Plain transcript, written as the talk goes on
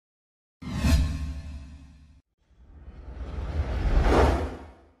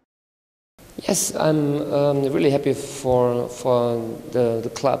Yes, I'm really happy for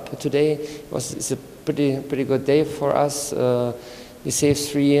the club today. It's a pretty good day for us. We saved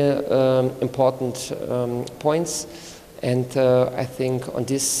 3 important points, and I think on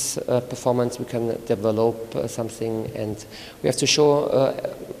this performance we can develop something, and we have to show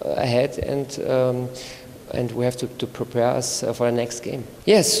ahead, and we have to prepare us for the next game.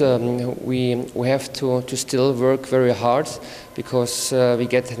 Yes, we have to still work very hard, because we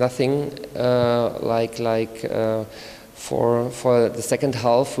get nothing for the second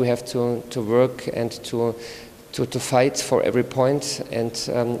half. We have to work and to fight for every point, and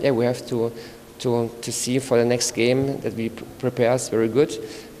yeah, we have to see for the next game that we prepare us very good,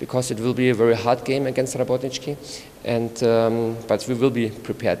 because it will be a very hard game against Brdaric, and but we will be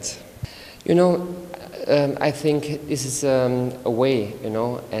prepared. You know, I think this is a way, you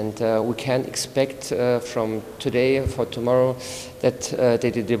know, and we can expect from today for tomorrow that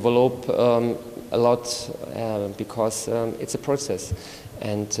they develop a lot, because it's a process,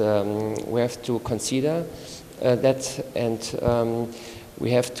 and we have to consider that, and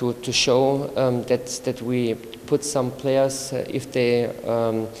we have to show that we put some players, if they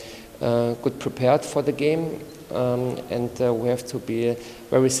good prepared for the game, and we have to be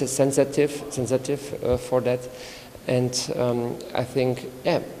very sensitive for that. And I think,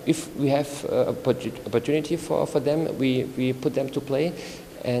 yeah, if we have opportunity for them, we put them to play,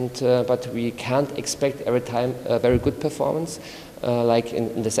 and but we can't expect every time a very good performance like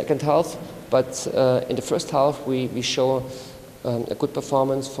in the second half. But in the first half we show a good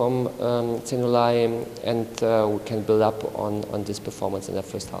performance from ndaj, and we can build up on this performance in the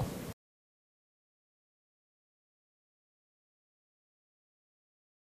first half.